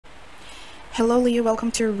Hello Leo,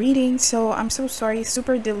 welcome to your reading. So I'm so sorry,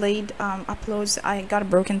 super delayed uploads. I got a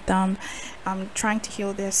broken thumb. I'm trying to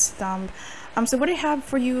heal this thumb. So what I have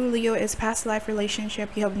for you, Leo, is past life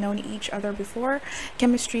relationship. You have known each other before.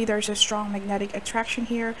 Chemistry, there's a strong magnetic attraction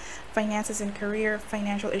here. Finances and career,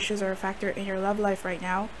 financial issues are a factor in your love life right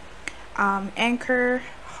now. Anchor,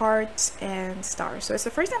 hearts, and stars. So it's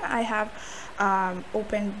the first time I have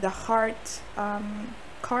opened the heart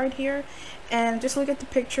card here, and just look at the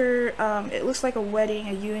picture. It looks like a wedding,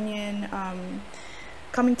 a union,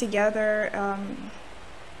 coming together.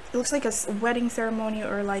 It looks like a wedding ceremony,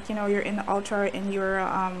 or like, you know, you're in the altar and you're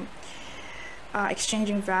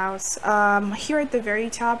exchanging vows. Here at the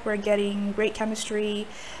very top, we're getting great chemistry.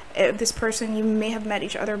 This person, you may have met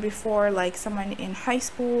each other before, like someone in high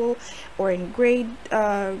school or in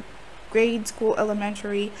grade school,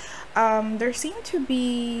 elementary. There seem to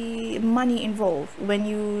be money involved when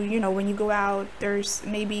when you go out. There's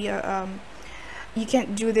maybe a you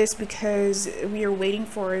can't do this because we are waiting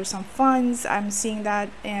for some funds. I'm seeing that.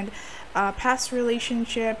 And past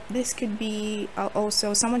relationship, this could be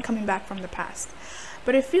also someone coming back from the past.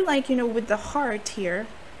 But I feel like, you know, with the heart here,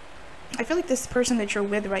 I feel like this person that you're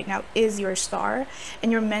with right now is your star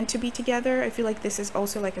and you're meant to be together. I feel like this is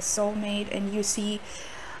also like a soulmate, and you see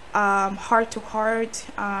heart to heart.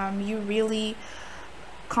 You really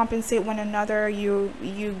compensate one another. You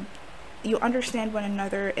understand one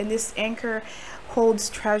another, and this anchor holds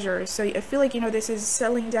treasure. So I feel like, you know, this is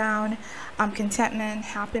settling down, contentment,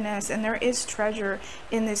 happiness, and there is treasure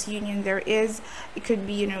in this union. It could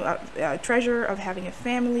be, you know, a treasure of having a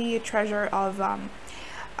family, a treasure of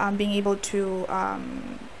being able to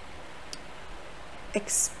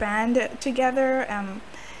expand together,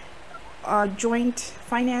 joint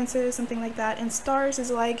finances, something like that. And stars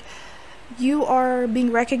is like you are being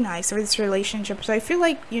recognized for this relationship. So I feel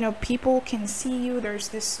like, you know, people can see you. There's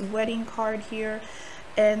this wedding card here,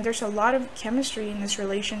 and there's a lot of chemistry in this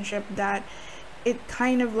relationship that it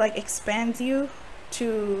kind of like expands you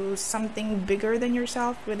to something bigger than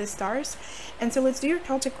yourself with the stars. And so let's do your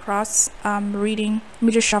Celtic cross reading. Let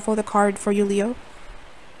me just shuffle the card for you, Leo.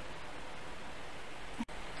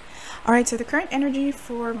 All right, so the current energy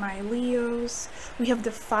for my Leos, we have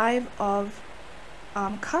the Five of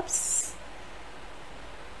Cups.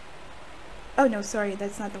 Oh no, sorry,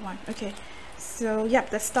 that's not the one. Okay, so yep,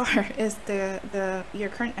 the star is your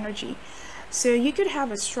current energy. So you could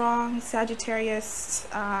have a strong Sagittarius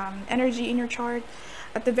energy in your chart.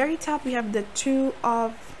 At the very top, we have the Two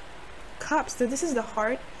of Cups. So this is the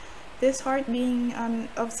heart. This heart being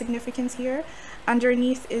of significance here.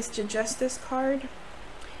 Underneath is the Justice card.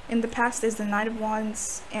 In the past is the Knight of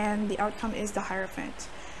Wands, and the outcome is the Hierophant.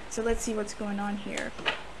 So let's see what's going on here.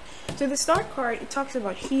 So the Star card, it talks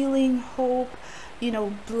about healing, hope, you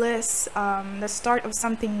know, bliss, the start of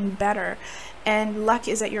something better, and luck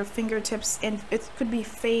is at your fingertips. And it could be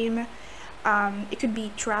fame, it could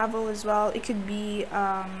be travel as well. It could be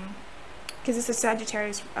because it's a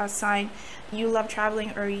Sagittarius sign, you love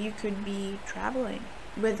traveling, or you could be traveling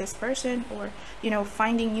with this person, or, you know,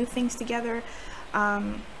 finding new things together.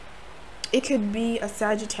 It could be a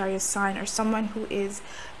Sagittarius sign, or someone who is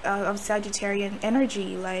of Sagittarian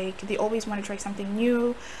energy, like they always want to try something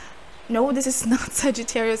new. No, this is not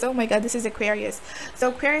Sagittarius. Oh my god, this is Aquarius.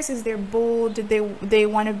 So Aquarius is, they're bold, they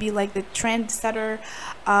want to be like the trendsetter.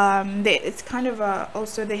 It's kind of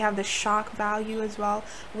also they have the shock value as well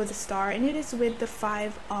with the star, and it is with the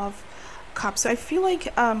Five of Cups. So I feel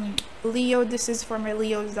like Leo, this is for my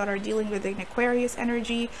Leos that are dealing with an Aquarius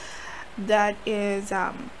energy that is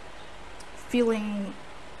feeling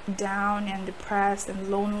down and depressed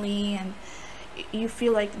and lonely, and you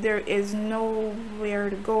feel like there is nowhere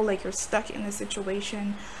to go, like you're stuck in a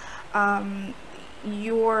situation.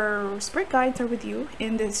 Your spirit guides are with you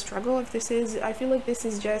in this struggle. If this is, I feel like this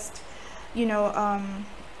is just, you know,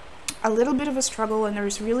 a little bit of a struggle, and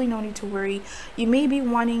there's really no need to worry. You may be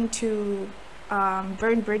wanting to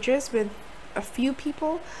burn bridges with a few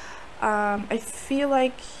people. I feel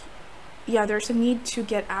like, yeah, there's a need to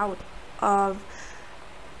get out of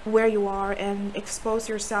where you are and expose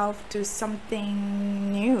yourself to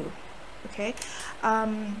something new. Okay,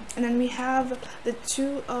 and then we have the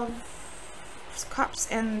Two of Cups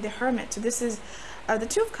and the Hermit. So this is the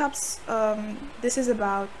Two of Cups. This is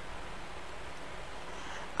about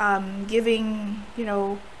giving, you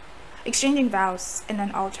know, exchanging vows in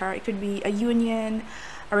an altar. It could be a union,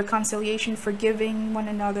 a reconciliation, forgiving one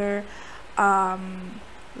another,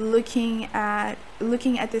 looking at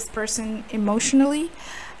this person emotionally,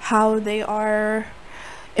 how they are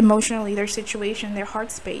emotionally, their situation, their heart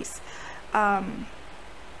space. I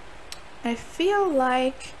feel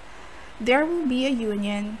like there will be a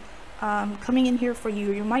union coming in here for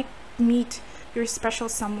you. You might meet your special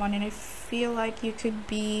someone, and I feel like you could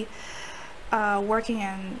be working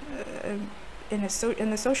in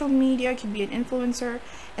the social media. Could be an influencer,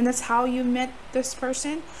 and that's how you met this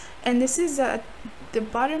person. And this is the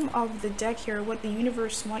bottom of the deck here. What the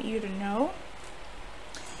universe want you to know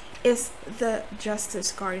is the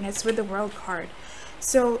Justice card, and it's with the World card.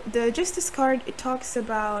 So the Justice card, it talks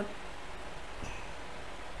about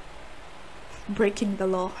breaking the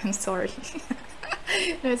law. I'm sorry.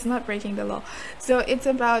 No, it's not breaking the law. So it's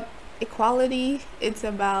about equality. It's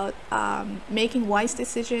about making wise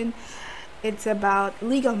decision. It's about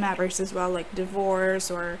legal matters as well, like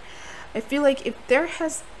divorce. Or I feel like if there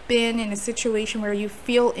has been in a situation where you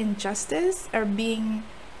feel injustice or being,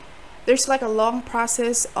 there's like a long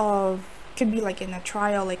process of, could be like in a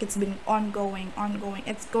trial, like it's been ongoing,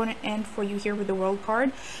 it's going to end for you here with the World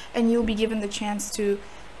card, and you'll be given the chance to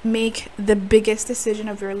make the biggest decision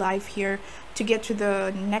of your life here to get to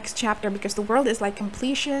the next chapter, because the World is like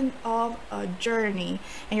completion of a journey,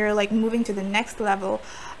 and you're like moving to the next level.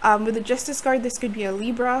 With the Justice card, this could be a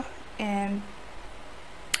Libra, and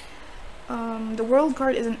the World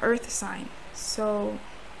card is an earth sign, so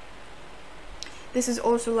this is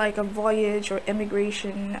also like a voyage or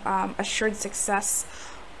immigration, assured success,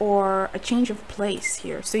 or a change of place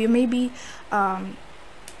here. So you may be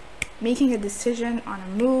making a decision on a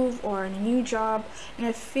move or a new job, and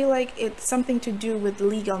I feel like it's something to do with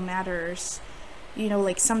legal matters, you know,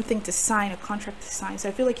 like something to sign, a contract to sign. So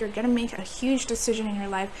I feel like you're gonna make a huge decision in your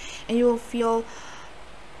life, and you will feel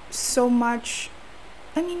so much,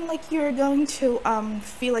 I mean, like you're going to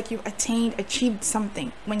feel like you've achieved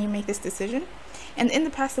something when you make this decision. And in the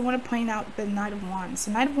past, I want to point out the Knight of Wands.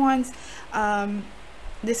 So Knight of Wands,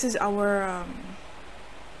 this is our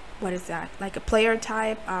what is that, like a player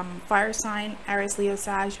type, fire sign, Aries, Leo,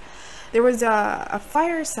 Sag. There was a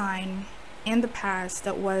fire sign in the past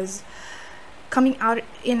that was coming out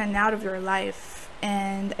in and out of your life,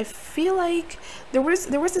 and I feel like there was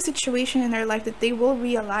a situation in their life that they will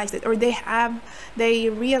realize it, or they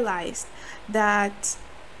realized that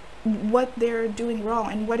what they're doing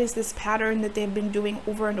wrong, and what is this pattern that they've been doing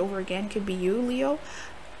over and over again. Could be you, Leo,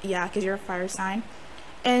 yeah, because you're a fire sign.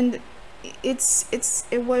 And it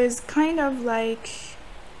was kind of like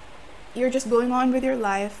you're just going on with your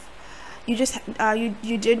life. You just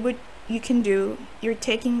you did what you can do. You're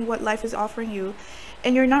taking what life is offering you,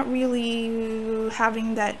 and you're not really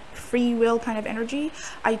having that free will kind of energy.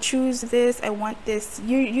 I choose this, I want this.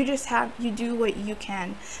 You just you do what you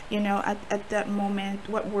can, you know, at that moment,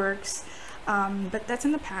 what works. But that's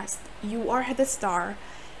in the past. You are the star,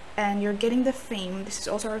 and you're getting the fame. This is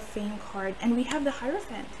also our fame card, and we have the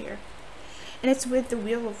Hierophant here, and it's with the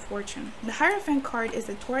Wheel of Fortune. The Hierophant card is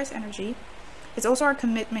the Taurus energy. It's also our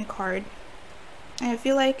commitment card, and I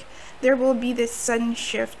feel like there will be this sudden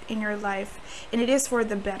shift in your life, and it is for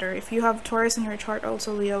the better. If you have Taurus in your chart,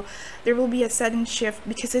 also Leo, there will be a sudden shift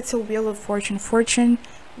because it's a Wheel of Fortune. Fortune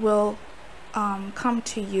will come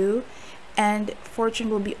to you, and fortune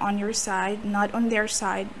will be on your side, not on their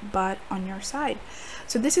side, but on your side.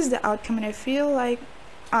 So this is the outcome, and I feel like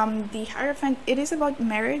the Hierophant, it is about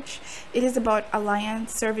marriage, it is about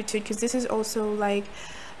alliance, servitude, because this is also like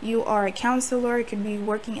you are a counselor. You could be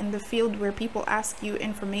working in the field where people ask you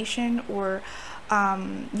information, or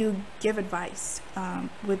you give advice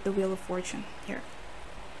with the Wheel of Fortune here.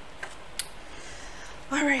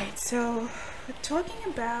 All right, so we're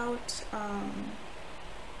talking about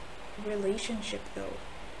relationship though.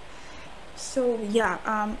 So yeah,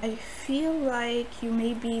 I feel like you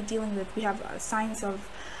may be dealing with, we have signs of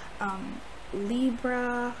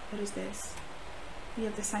Libra. What is this? We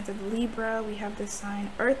have the signs of Libra, we have the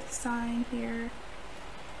sign Earth sign here,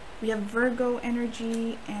 we have Virgo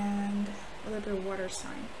energy, and a little bit of water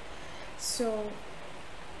sign. So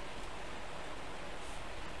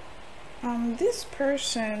this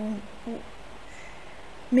person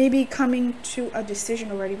may be coming to a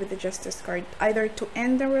decision already with the Justice card, either to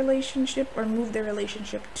end the relationship or move the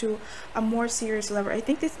relationship to a more serious level. I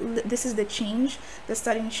think this is the change, the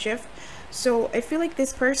sudden shift. So I feel like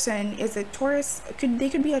this person is a Taurus. They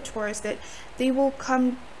could be a Taurus, that they will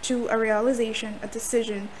come to a realization, a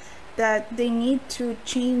decision, that they need to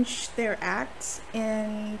change their acts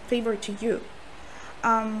in favor to you.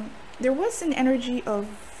 There was an energy of,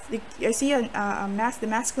 I see the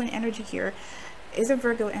masculine energy here is a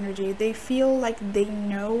Virgo energy. They feel like they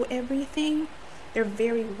know everything. They're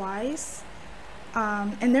very wise.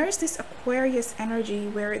 And there's this Aquarius energy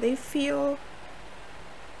where they feel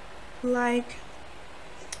like,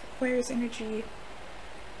 Aquarius energy,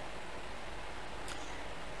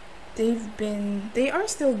 they are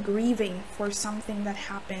still grieving for something that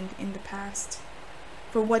happened in the past,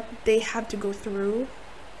 for what they had to go through,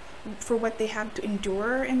 for what they had to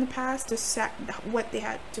endure in the past, what they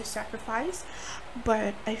had to sacrifice.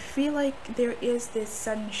 But I feel like there is this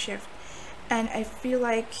sudden shift, and I feel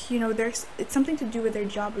like, you know, it's something to do with their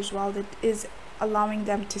job as well, that is allowing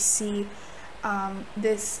them to see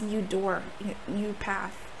this new door, new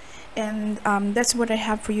path. And that's what I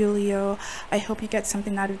have for you, Leo. I hope you get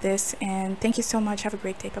something out of this, and thank you so much. Have a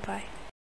great day. Bye bye.